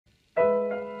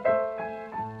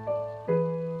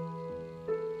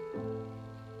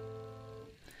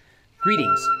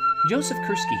Greetings, Joseph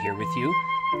Kerski here with you,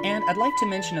 and I'd like to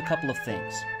mention a couple of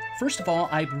things. First of all,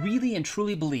 I really and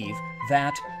truly believe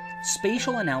that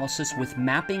spatial analysis with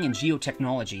mapping and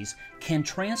geotechnologies can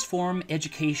transform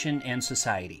education and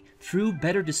society through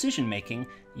better decision making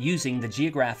using the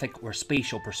geographic or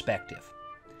spatial perspective.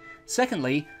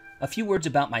 Secondly, a few words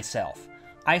about myself.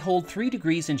 I hold 3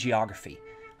 degrees in geography.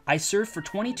 I served for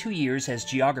 22 years as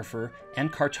geographer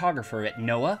and cartographer at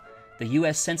NOAA, the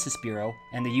U.S. Census Bureau,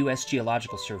 and the U.S.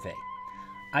 Geological Survey.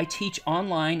 I teach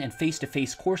online and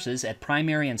face-to-face courses at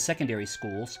primary and secondary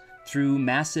schools through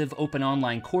massive open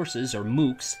online courses, or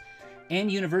MOOCs,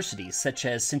 and universities such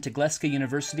as Syntegleska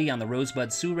University on the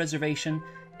Rosebud Sioux Reservation,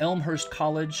 Elmhurst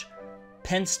College,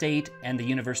 Penn State, and the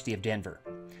University of Denver.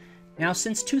 Now,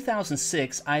 since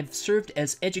 2006, I've served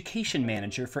as education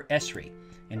manager for ESRI,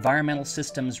 Environmental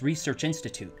Systems Research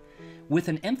Institute, with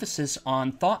an emphasis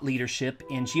on thought leadership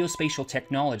in geospatial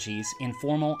technologies in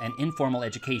formal and informal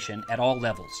education at all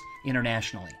levels,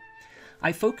 internationally.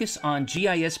 I focus on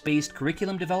GIS-based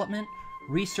curriculum development,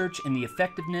 research in the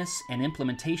effectiveness and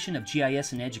implementation of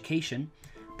GIS in education,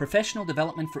 professional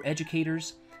development for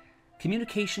educators,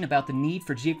 communication about the need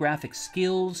for geographic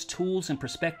skills, tools, and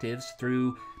perspectives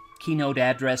through keynote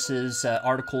addresses,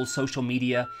 articles, social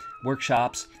media,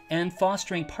 workshops, and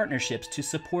fostering partnerships to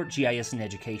support GIS in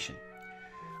education.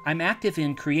 I'm active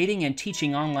in creating and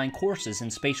teaching online courses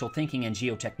in spatial thinking and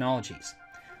geotechnologies.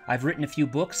 I've written a few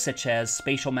books such as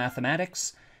Spatial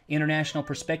Mathematics, International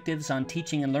Perspectives on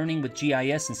Teaching and Learning with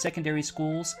GIS in Secondary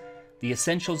Schools, The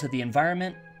Essentials of the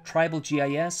Environment, Tribal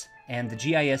GIS, and the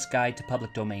GIS Guide to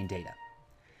Public Domain Data.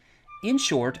 In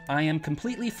short, I am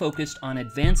completely focused on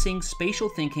advancing spatial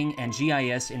thinking and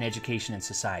GIS in education and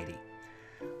society.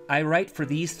 I write for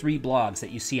these 3 blogs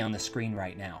that you see on the screen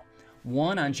right now.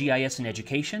 One on GIS in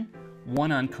education,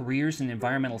 one on careers in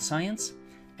environmental science,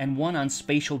 and one on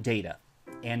spatial data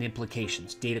and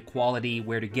implications, data quality,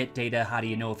 where to get data, how do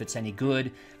you know if it's any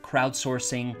good,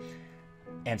 crowdsourcing,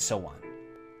 and so on.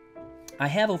 I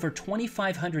have over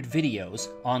 2,500 videos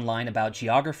online about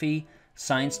geography,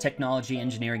 science, technology,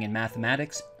 engineering, and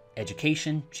mathematics,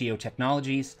 education,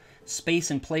 geotechnologies, space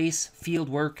and place,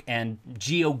 fieldwork, and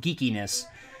geo-geekiness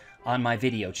on my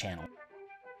video channel.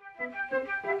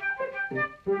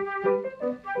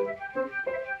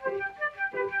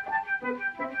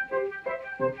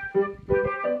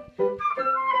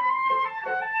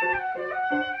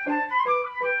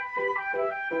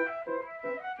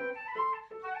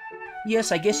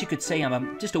 Yes, I guess you could say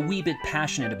I'm just a wee bit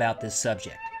passionate about this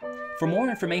subject. For more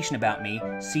information about me,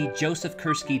 see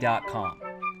josephkerski.com.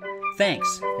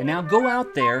 Thanks, and now go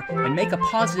out there and make a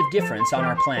positive difference on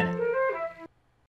our planet.